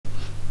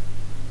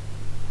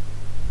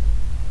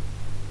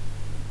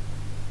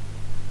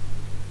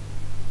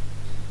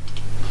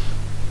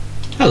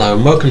Hello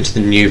and welcome to the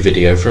new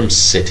video from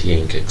City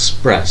Ink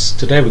Express.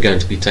 Today we're going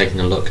to be taking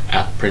a look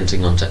at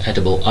printing onto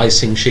edible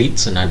icing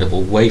sheets and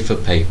edible wafer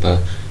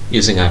paper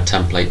using our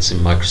templates in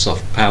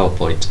Microsoft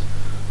PowerPoint.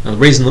 Now, the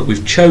reason that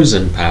we've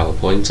chosen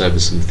PowerPoint over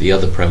some of the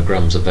other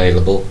programs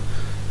available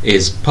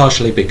is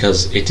partially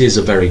because it is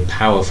a very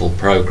powerful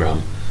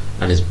program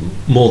and is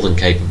more than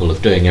capable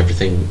of doing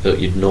everything that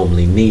you'd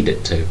normally need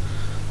it to.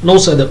 And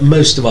also that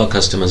most of our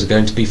customers are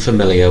going to be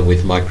familiar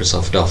with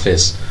Microsoft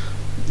Office,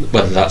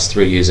 whether that's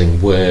through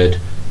using Word,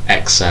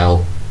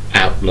 Excel,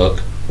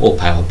 Outlook or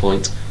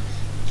PowerPoint,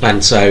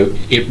 and so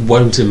it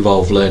won't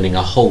involve learning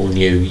a whole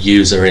new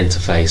user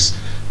interface.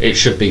 It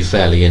should be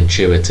fairly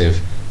intuitive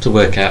to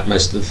work out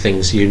most of the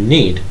things you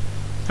need.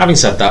 Having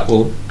said that,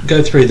 we'll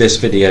go through this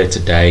video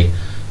today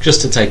just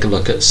to take a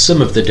look at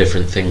some of the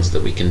different things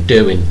that we can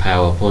do in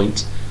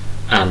PowerPoint,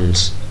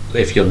 and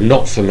if you're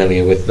not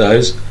familiar with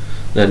those,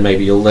 then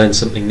maybe you'll learn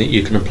something that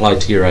you can apply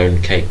to your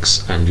own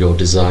cakes and your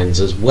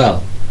designs as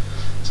well.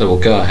 So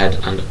we'll go ahead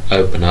and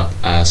open up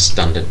our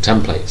standard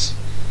templates.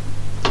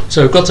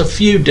 So we've got a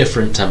few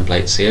different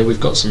templates here. We've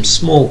got some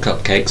small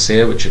cupcakes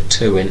here, which are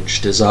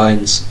 2-inch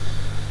designs,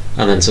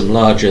 and then some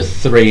larger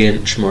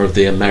 3-inch, more of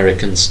the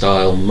American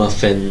style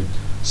muffin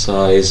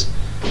size,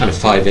 and a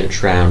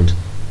 5-inch round,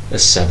 a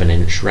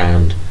 7-inch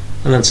round,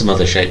 and then some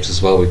other shapes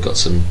as well. We've got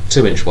some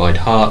 2-inch wide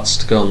hearts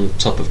to go on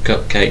top of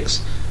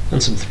cupcakes,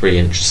 and some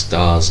 3-inch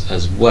stars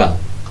as well.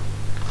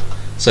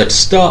 So to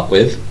start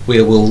with,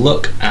 we will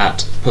look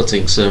at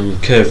putting some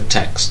curved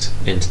text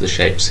into the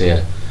shapes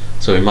here.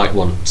 So we might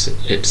want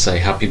it to say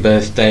happy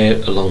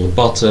birthday along the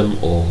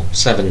bottom, or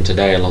 7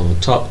 today along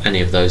the top, any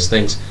of those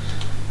things.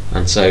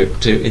 And so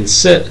to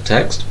insert the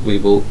text, we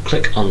will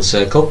click on the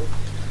circle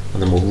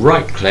and then we'll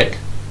right click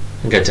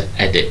and go to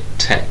edit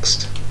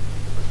text.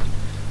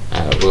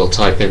 We'll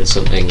type in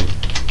something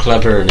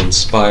clever and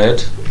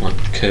inspired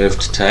like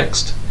curved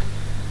text.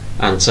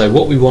 And so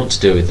what we want to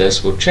do with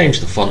this, we'll change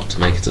the font to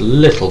make it a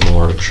little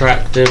more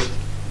attractive,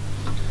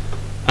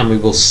 and we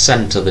will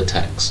center the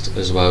text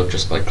as well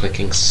just by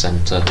clicking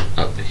center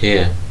up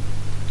here.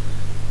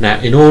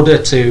 Now, in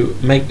order to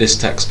make this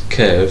text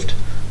curved,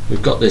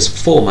 we've got this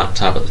format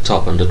tab at the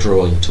top under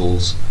drawing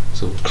tools,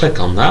 so we'll click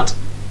on that,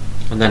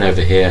 and then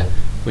over here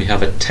we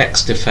have a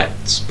text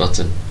effects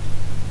button.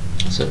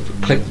 So if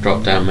we click the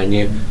drop down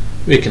menu,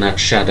 we can add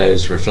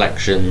shadows,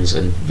 reflections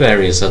and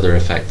various other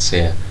effects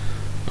here.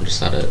 I'll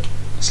just add a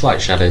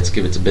slight shadow to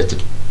give it a bit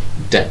of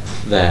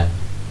depth there.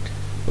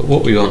 But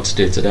what we want to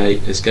do today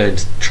is go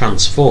into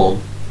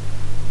transform,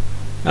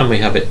 and we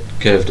have it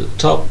curved at the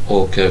top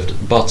or curved at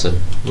the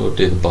bottom. We'll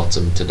do the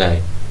bottom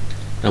today.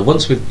 Now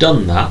once we've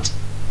done that,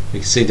 we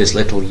can see this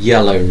little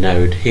yellow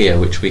node here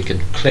which we can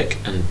click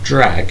and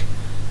drag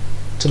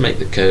to make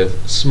the curve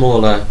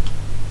smaller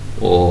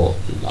or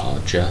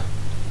larger.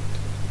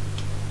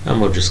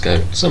 And we'll just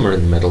go somewhere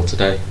in the middle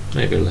today,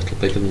 maybe a little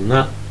bigger than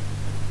that.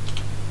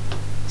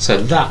 So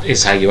that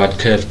is how you add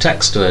curved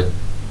text to a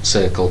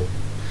circle.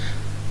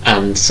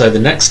 And so the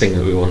next thing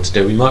that we want to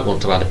do, we might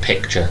want to add a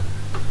picture.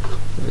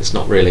 It's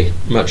not really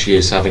much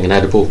use having an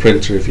edible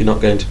printer if you're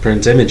not going to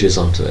print images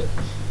onto it.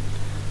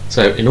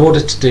 So in order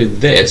to do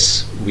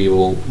this, we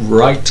will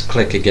right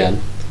click again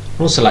and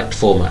we'll select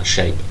format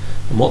shape.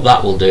 And what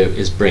that will do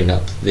is bring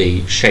up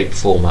the shape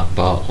format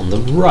bar on the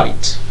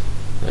right.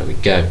 There we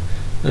go.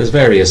 There's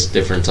various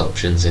different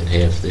options in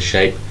here for the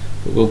shape,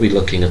 but we'll be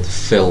looking at the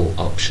fill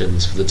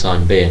options for the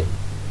time being.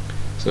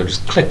 So we'll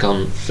just click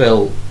on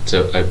fill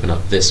to open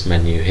up this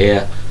menu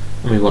here,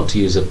 and we want to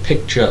use a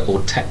picture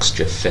or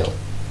texture fill.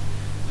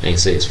 And you can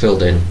see it's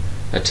filled in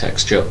a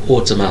texture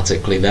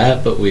automatically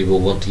there, but we will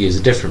want to use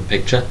a different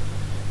picture.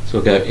 So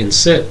we'll go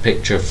insert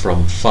picture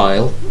from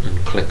file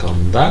and click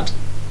on that,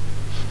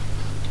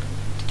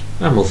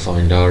 and we'll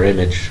find our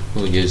image.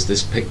 We'll use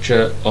this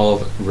picture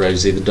of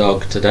Rosie the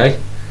dog today.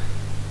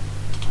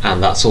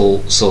 And that's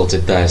all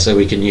sorted there, so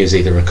we can use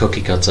either a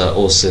cookie cutter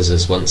or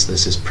scissors once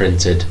this is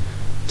printed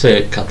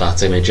to cut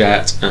that image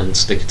out and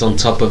stick it on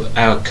top of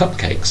our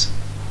cupcakes.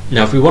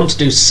 Now if we want to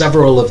do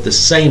several of the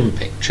same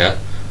picture,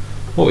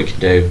 what we can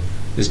do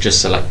is just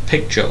select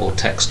picture or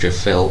texture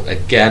fill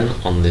again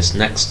on this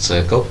next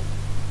circle,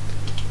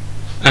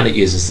 and it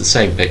uses the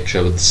same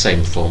picture with the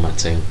same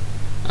formatting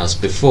as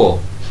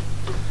before.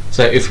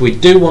 So if we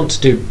do want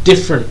to do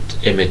different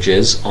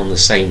images on the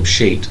same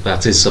sheet,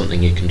 that is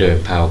something you can do in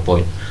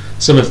PowerPoint.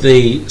 Some of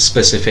the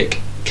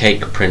specific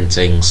cake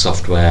printing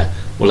software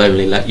will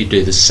only let you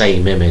do the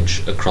same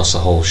image across a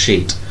whole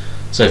sheet.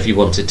 So if you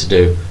wanted to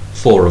do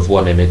 4 of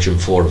one image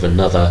and 4 of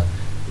another,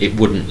 it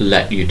wouldn't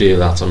let you do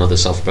that on other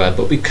software,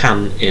 but we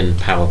can in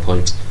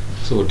PowerPoint.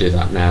 So we'll do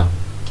that now.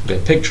 We'll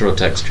go picture or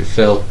texture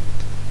fill,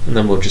 and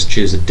then we'll just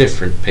choose a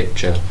different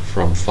picture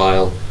from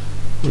file,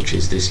 which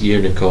is this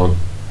unicorn.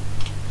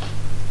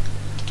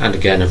 And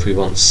again, if we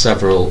want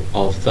several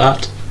of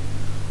that,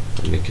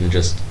 then we can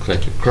just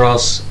click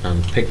across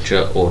and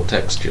picture or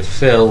texture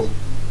fill.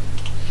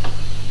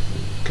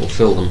 It'll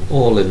fill them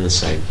all in the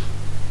same.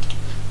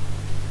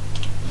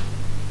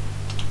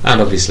 And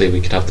obviously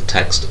we could have the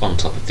text on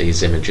top of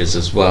these images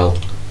as well.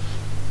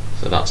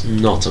 so that's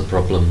not a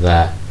problem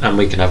there, and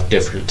we can have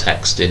different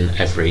text in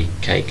every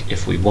cake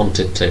if we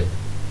wanted to.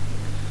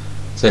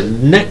 So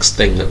the next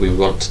thing that we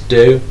want to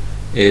do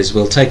is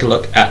we'll take a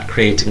look at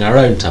creating our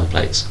own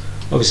templates.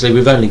 Obviously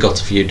we've only got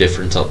a few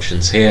different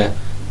options here,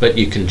 but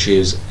you can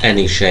choose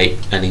any shape,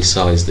 any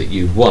size that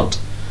you want.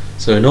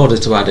 So in order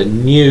to add a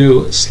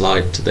new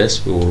slide to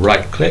this, we will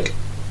right click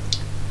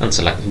and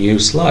select new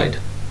slide.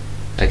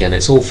 Again,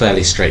 it's all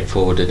fairly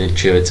straightforward and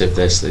intuitive,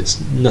 this,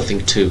 it's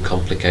nothing too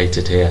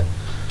complicated here.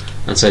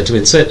 And so to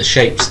insert the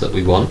shapes that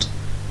we want,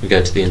 we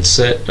go to the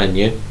Insert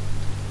menu,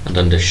 and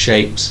under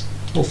Shapes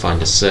we'll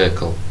find a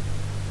circle.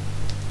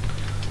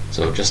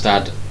 So we'll just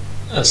add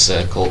a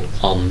circle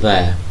on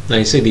there. Now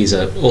you see these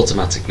are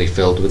automatically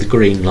filled with a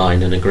green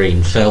line and a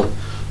green fill.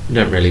 We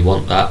don't really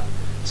want that,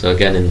 so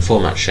again in the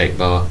Format Shape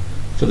bar,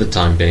 for the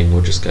time being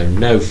we'll just go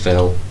No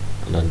Fill,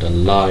 and under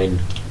Line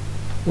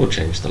we'll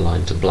change the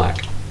line to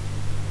black.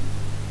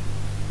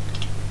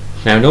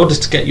 Now in order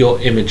to get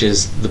your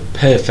images the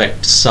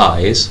perfect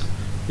size,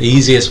 the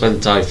easiest way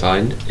that I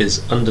find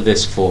is under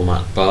this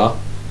format bar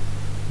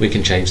we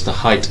can change the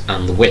height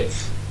and the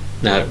width.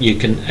 Now you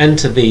can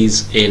enter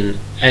these in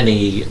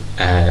any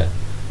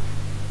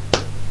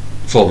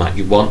format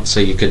you want, so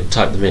you could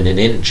type them in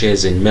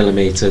inches, in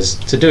millimeters.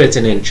 To do it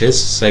in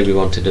inches, say we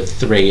wanted a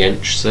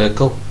 3-inch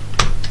circle,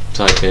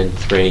 type in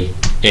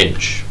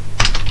 3-inch,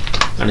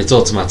 and it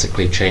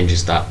automatically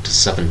changes that to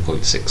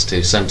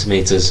 7.62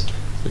 centimeters,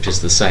 which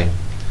is the same.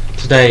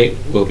 Today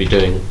we'll be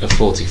doing a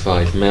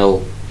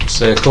 45mm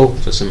circle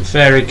for some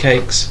fairy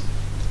cakes,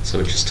 so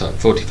we just type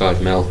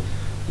 45mm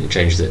and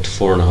changed it to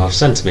 4.5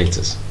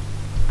 centimeters.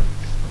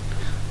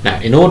 Now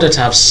in order to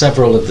have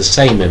several of the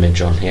same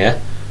image on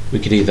here, we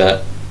could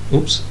either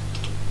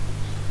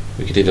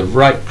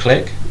right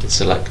click and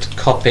select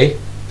copy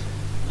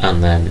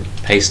and then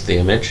paste the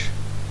image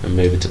and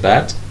move it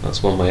about.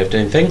 That's one way of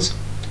doing things.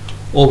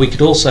 Or we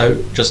could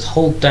also just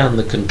hold down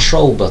the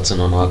control button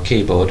on our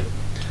keyboard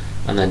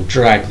and then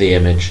drag the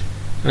image,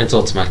 and it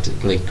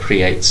automatically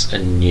creates a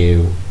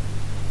new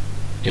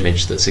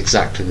image that's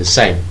exactly the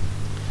same.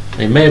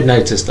 And you may have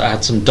noticed that I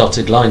had some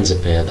dotted lines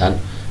appear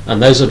then,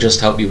 and those will just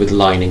help you with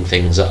lining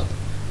things up.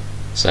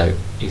 So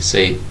you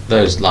see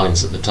those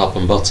lines at the top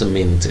and bottom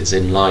mean that it's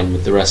in line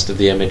with the rest of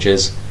the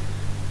images,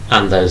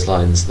 and those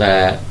lines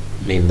there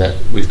mean that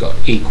we've got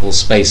equal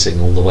spacing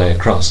all the way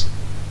across.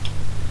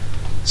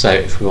 So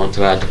if we want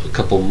to add a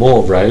couple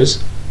more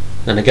rows,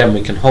 then again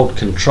we can hold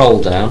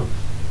Control down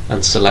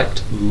and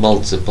select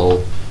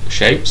multiple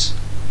shapes,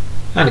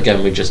 and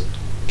again we just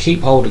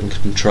keep holding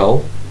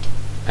Control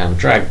and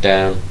drag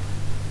down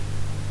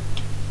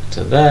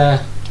to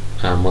there,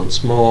 and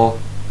once more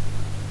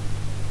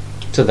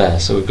to there.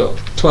 So we've got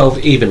 12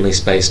 evenly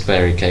spaced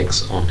fairy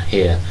cakes on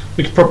here.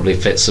 We could probably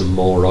fit some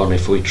more on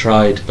if we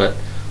tried, but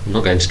I'm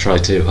not going to try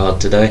too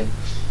hard today.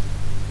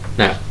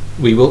 Now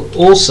we will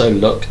also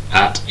look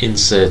at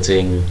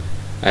inserting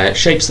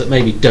shapes that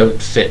maybe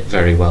don't fit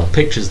very well,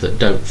 pictures that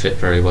don't fit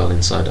very well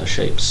inside our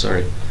shapes,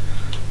 sorry.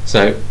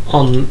 So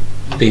on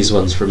these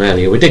ones from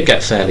earlier we did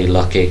get fairly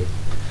lucky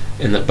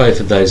in that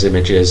both of those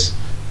images,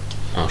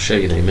 I'll show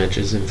you the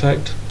images in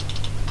fact,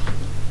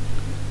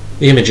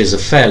 the images are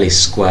fairly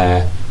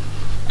square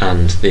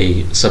and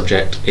the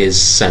subject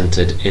is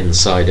centered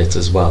inside it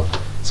as well.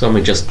 So when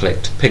we just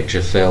clicked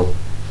Picture Fill,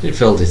 it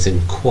filled it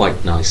in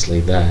quite nicely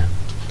there.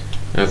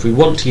 Now if we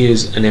want to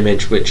use an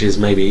image which is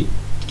maybe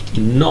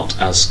not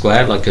as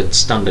square, like a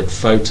standard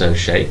photo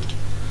shape,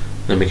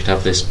 then we could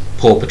have this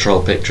Paw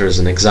Patrol picture as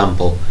an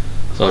example.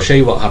 So I'll show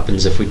you what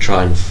happens if we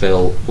try and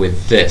fill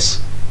with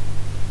this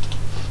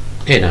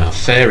in our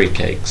fairy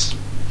cakes.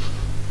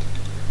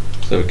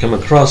 So we come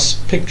across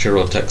Picture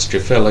or Texture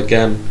Fill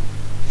again,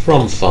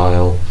 from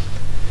File,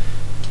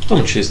 I'm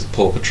going to choose the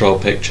Paw Patrol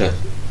picture.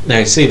 Now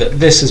you see that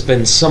this has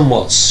been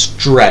somewhat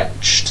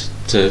stretched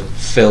to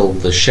fill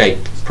the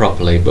shape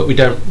properly, but we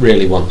don't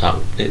really want that.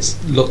 It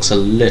looks a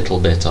little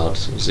bit odd.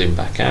 So we'll zoom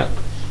back out.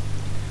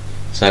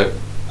 So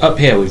up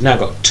here we've now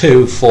got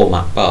two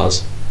format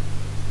bars.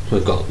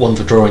 We've got one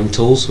for drawing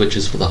tools, which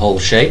is for the whole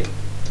shape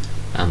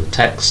and the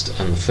text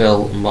and the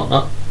fill and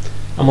whatnot,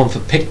 and one for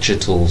picture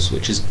tools,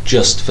 which is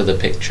just for the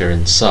picture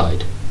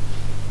inside.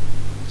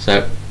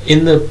 So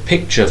in the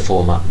picture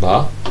format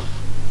bar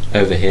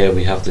over here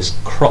we have this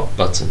crop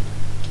button.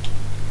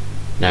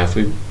 Now if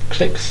we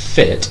click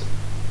fit,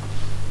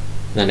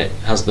 then it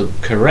has the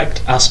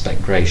correct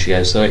aspect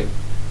ratio, so it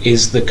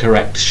is the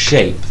correct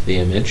shape, the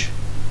image,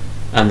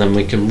 and then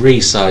we can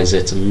resize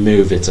it and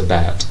move it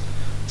about.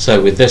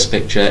 So with this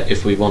picture,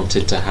 if we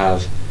wanted to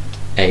have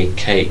a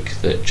cake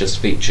that just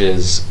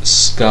features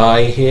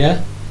Sky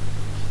here,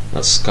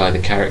 that's Sky the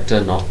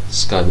character, not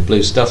Sky the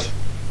blue stuff,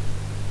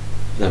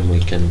 then we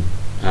can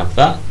have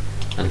that.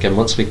 And again,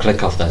 once we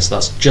click off this,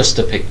 that's just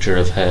a picture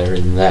of her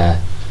in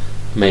there.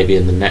 Maybe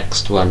in the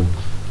next one,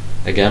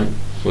 again,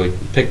 we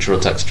picture or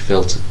texture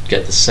fill to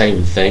get the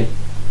same thing.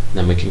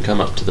 Then we can come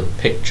up to the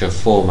picture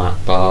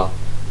format bar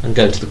and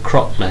go to the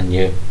crop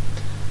menu,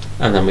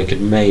 and then we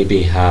could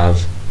maybe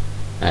have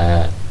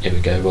here we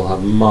go, we'll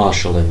have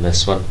Marshall in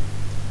this one,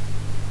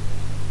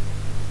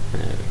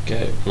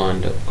 go,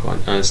 lined up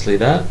quite nicely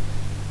there.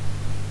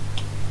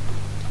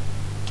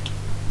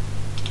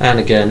 And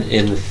again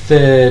in the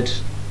third,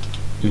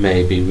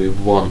 maybe we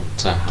want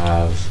to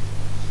have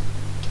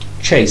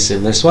Chase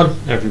in this one,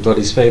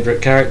 everybody's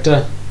favourite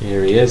character.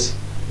 Here he is,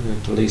 the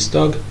police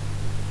dog.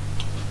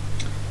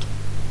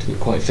 Didn't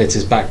quite fit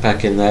his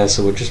backpack in there,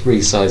 so we'll just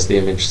resize the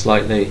image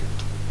slightly.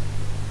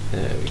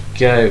 There we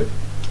go,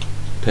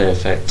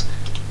 perfect.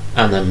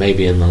 And then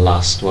maybe in the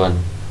last one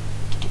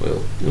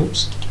we'll,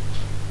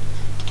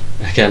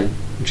 again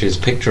choose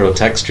picture or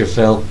texture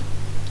fill,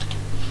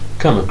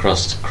 come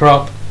across to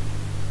crop,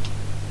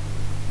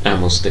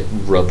 and we'll stick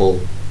rubble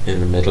in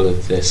the middle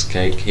of this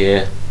cake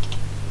here.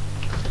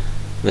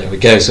 There we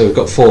go, so we've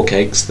got 4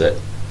 cakes that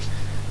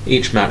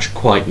each match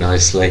quite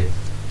nicely.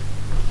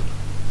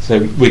 So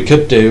we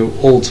could do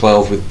all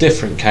 12 with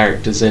different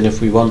characters in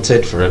if we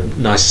wanted, for a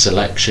nice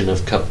selection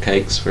of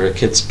cupcakes for a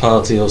kids'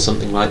 party or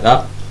something like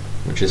that,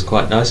 which is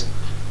quite nice.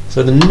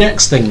 So the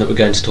next thing that we're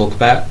going to talk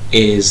about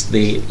is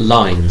the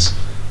lines.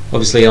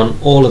 Obviously on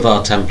all of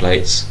our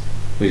templates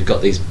we've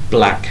got these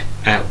black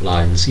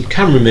outlines. You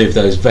can remove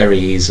those very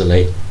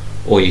easily,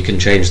 or you can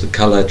change the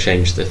colour,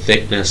 change the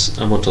thickness,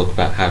 and we'll talk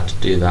about how to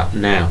do that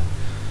now.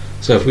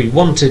 So if we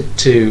wanted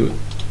to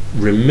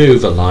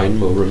remove a line,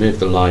 we'll remove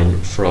the line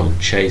from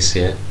Chase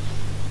here.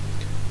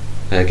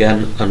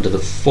 Again, under the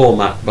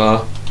format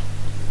bar,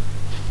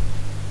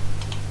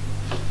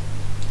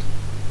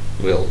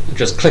 we'll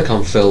just click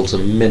on fill to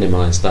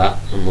minimise that,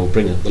 and we'll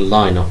bring up the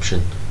line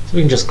option. So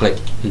we can just click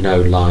no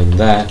line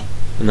there,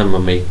 and then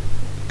when we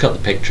cut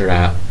the picture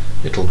out,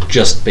 it'll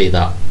just be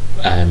that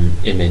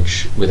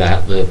image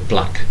without the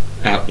black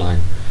outline.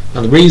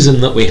 Now the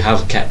reason that we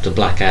have kept a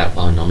black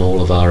outline on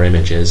all of our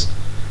images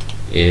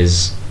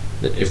is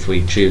that if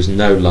we choose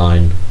no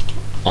line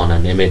on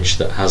an image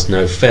that has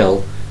no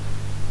fill,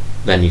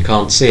 then you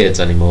can't see it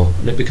anymore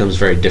and it becomes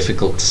very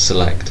difficult to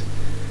select.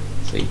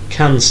 So you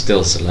can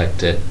still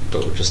select it,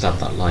 but we'll just add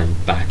that line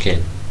back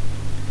in.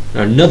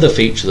 Now another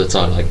feature that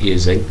I like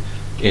using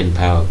in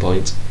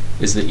PowerPoint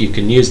is that you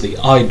can use the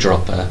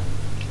eyedropper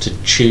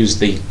to choose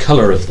the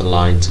colour of the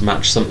line to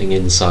match something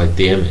inside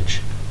the image.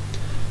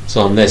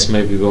 So on this,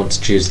 maybe we want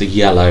to choose the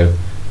yellow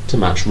to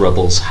match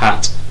Rubble's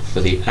hat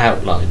for the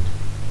outline.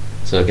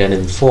 So again,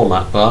 in the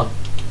format bar,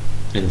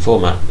 in the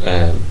format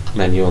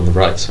menu on the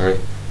right,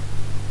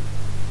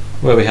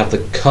 where we have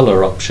the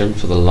colour option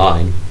for the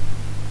line,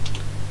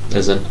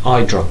 there's an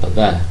eyedropper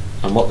there,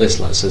 and what this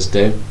lets us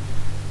do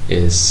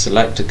is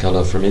select a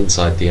colour from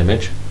inside the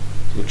image.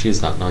 We'll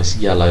choose that nice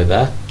yellow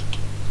there,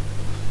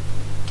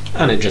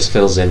 and it just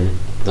fills in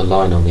the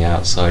line on the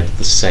outside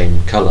the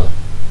same colour.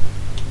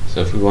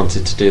 So if we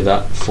wanted to do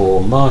that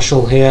for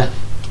Marshall here,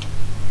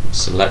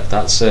 select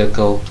that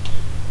circle,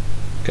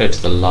 go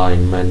to the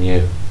line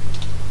menu,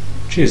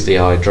 choose the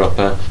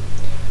eyedropper,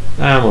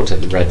 and we'll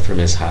take the red from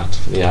his hat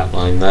for the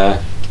outline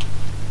there.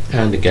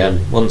 And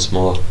again, once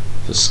more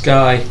for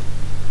Sky,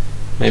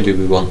 maybe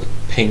we want the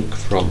pink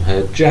from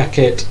her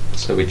jacket,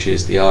 so we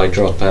choose the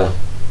eyedropper,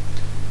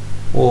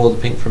 or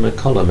the pink from her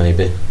collar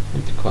maybe,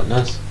 that'd be quite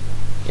nice.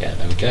 Yeah,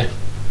 there we go,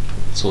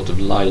 sort of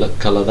lilac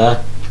colour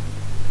there.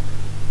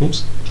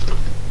 Oops.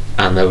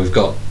 And there we've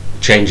got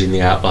changing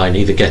the outline,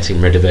 either getting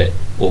rid of it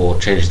or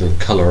changing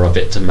the colour of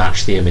it to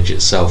match the image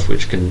itself,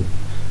 which can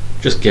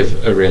just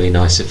give a really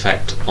nice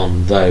effect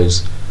on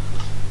those.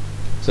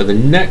 So the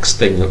next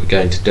thing that we're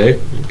going to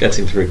do, I'm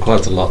getting through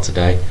quite a lot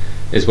today,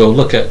 is we'll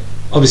look at,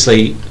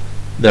 obviously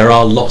there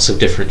are lots of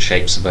different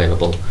shapes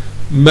available.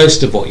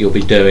 Most of what you'll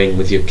be doing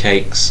with your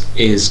cakes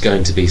is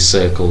going to be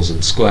circles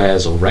and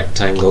squares or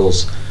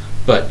rectangles,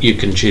 but you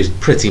can choose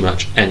pretty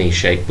much any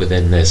shape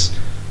within this.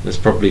 There's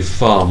probably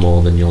far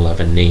more than you'll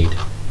ever need.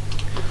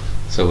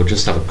 So we'll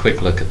just have a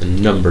quick look at the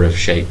number of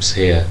shapes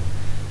here.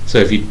 So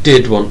if you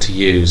did want to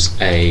use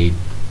a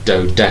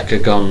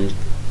dodecagon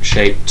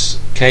shaped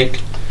cake,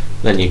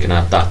 then you can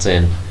add that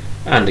in,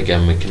 and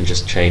again we can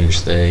just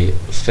change the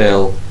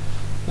fill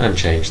and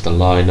change the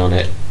line on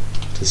it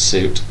to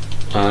suit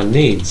our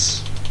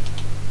needs.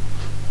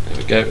 There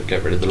we go,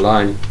 get rid of the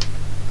line,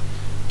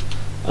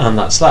 and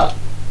that's that.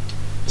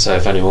 So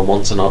if anyone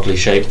wants an oddly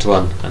shaped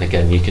one, and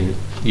again you can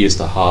use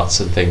the hearts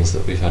and things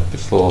that we've had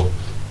before,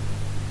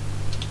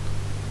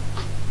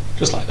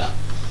 just like that.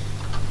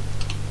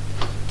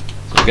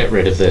 So we'll get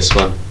rid of this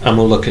one, and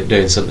we'll look at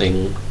doing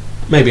something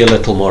maybe a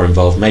little more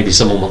involved. Maybe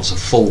someone wants a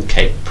full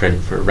cake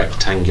print for a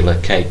rectangular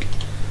cake.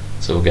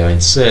 So we'll go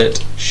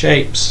insert,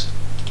 shapes,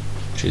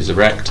 choose a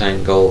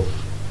rectangle,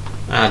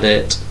 add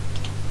it.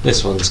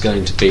 This one's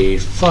going to be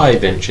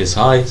 5 inches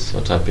high, so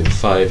I'll type in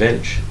 5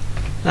 inch,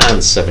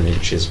 and 7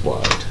 inches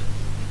wide.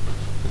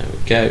 There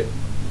we go.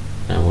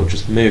 Now we'll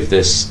just move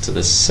this to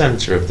the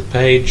centre of the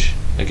page.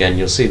 Again,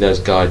 you'll see those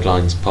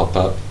guidelines pop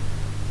up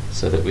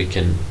so that we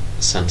can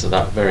centre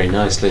that very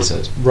nicely, so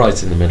it's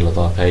right in the middle of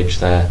our page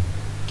there.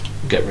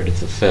 Get rid of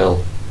the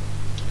fill,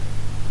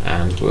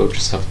 and we'll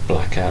just have a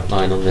black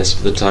outline on this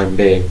for the time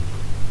being.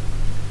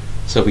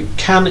 So we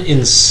can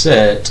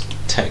insert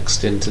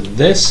text into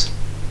this.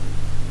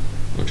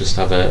 We'll just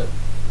have a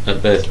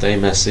birthday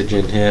message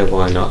in here,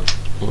 why not?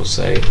 we'll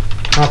say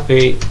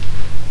happy.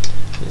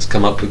 It's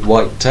come up with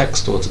white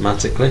text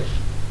automatically.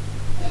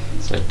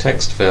 So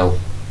text fill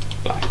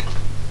black.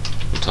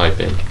 We'll type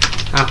in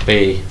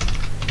happy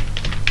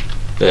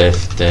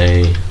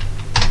birthday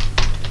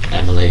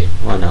Emily,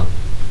 why not?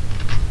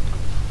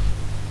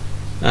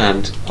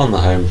 And on the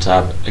home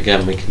tab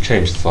again we can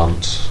change the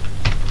font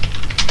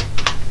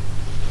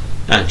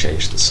and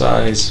change the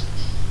size.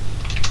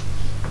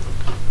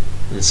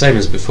 And the same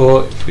as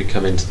before, if we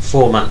come into the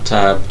format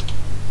tab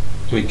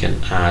we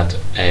can add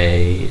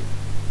a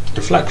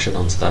reflection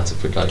onto that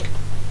if we'd like.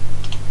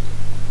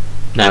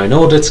 Now in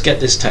order to get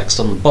this text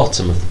on the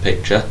bottom of the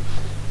picture,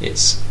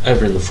 it's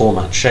over in the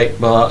format shape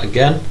bar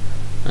again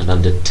and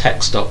under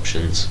text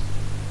options,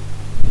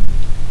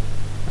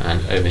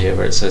 and over here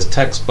where it says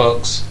text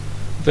box,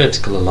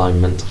 vertical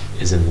alignment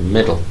is in the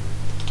middle,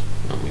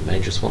 and we may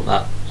just want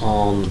that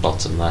on the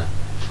bottom there.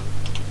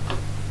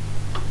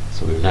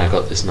 So we've now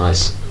got this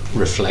nice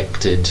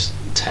reflected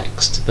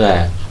text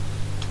there.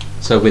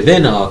 So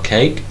within our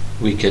cake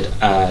we could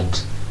add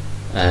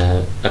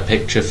a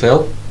picture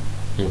fill.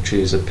 We'll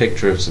choose a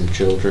picture of some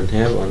children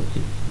here, one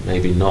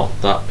maybe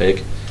not that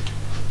big.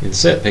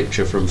 Insert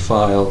picture from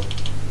file,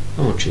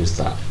 and we'll choose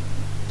that.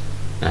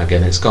 Now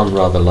again, it's gone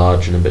rather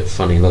large and a bit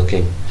funny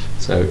looking,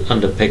 so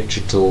under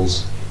picture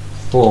tools,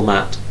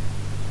 format,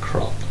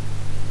 crop.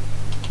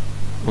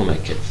 We'll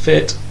make it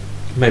fit.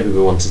 Maybe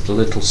we want it a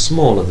little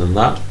smaller than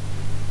that,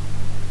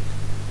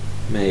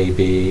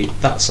 maybe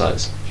that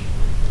size.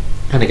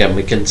 And again,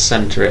 we can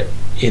center it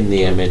in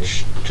the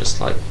image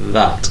just like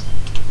that.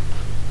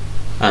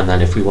 And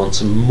then if we want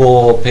some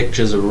more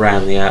pictures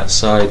around the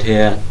outside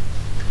here,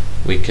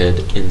 we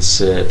could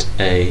insert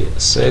a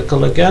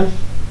circle again.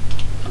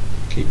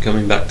 Keep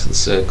coming back to the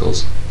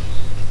circles.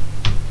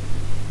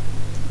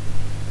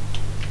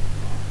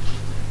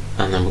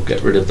 And then we'll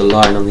get rid of the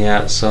line on the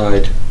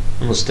outside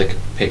and we'll stick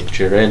a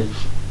picture in.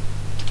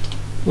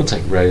 We'll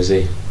take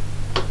Rosie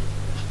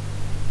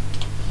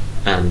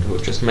and we'll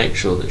just make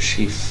sure that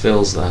she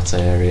fills that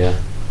area.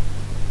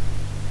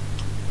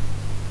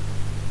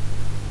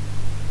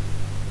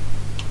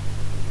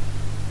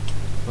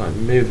 By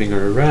moving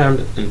her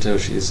around until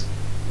she's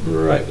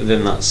right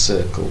within that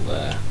circle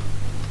there.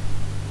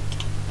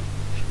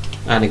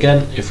 And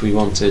again, if we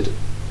wanted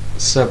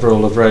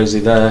several of Rosie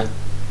there,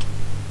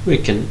 we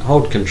can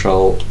hold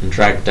Control and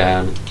drag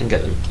down and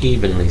get them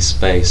evenly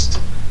spaced,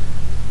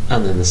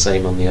 and then the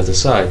same on the other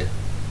side,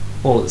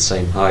 all at the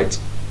same height,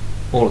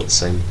 all at the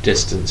same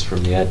distance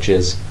from the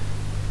edges.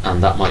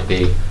 And that might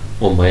be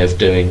one way of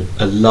doing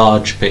a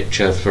large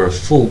picture for a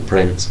full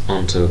print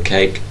onto a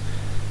cake.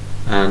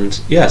 And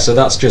yeah, so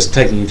that's just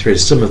taking you through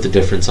some of the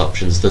different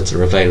options that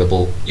are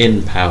available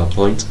in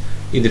PowerPoint,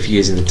 either for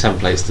using the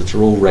templates that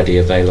are already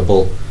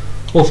available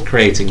or for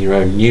creating your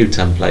own new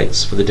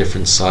templates for the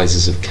different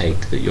sizes of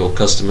cake that your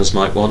customers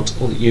might want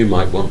or that you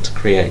might want to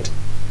create.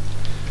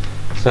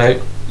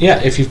 So yeah,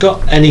 if you've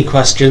got any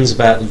questions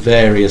about the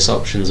various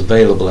options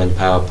available in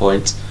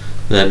PowerPoint,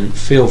 then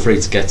feel free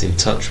to get in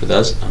touch with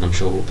us and I'm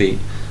sure we'll be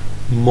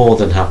more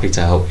than happy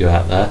to help you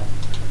out there.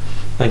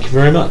 Thank you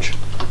very much.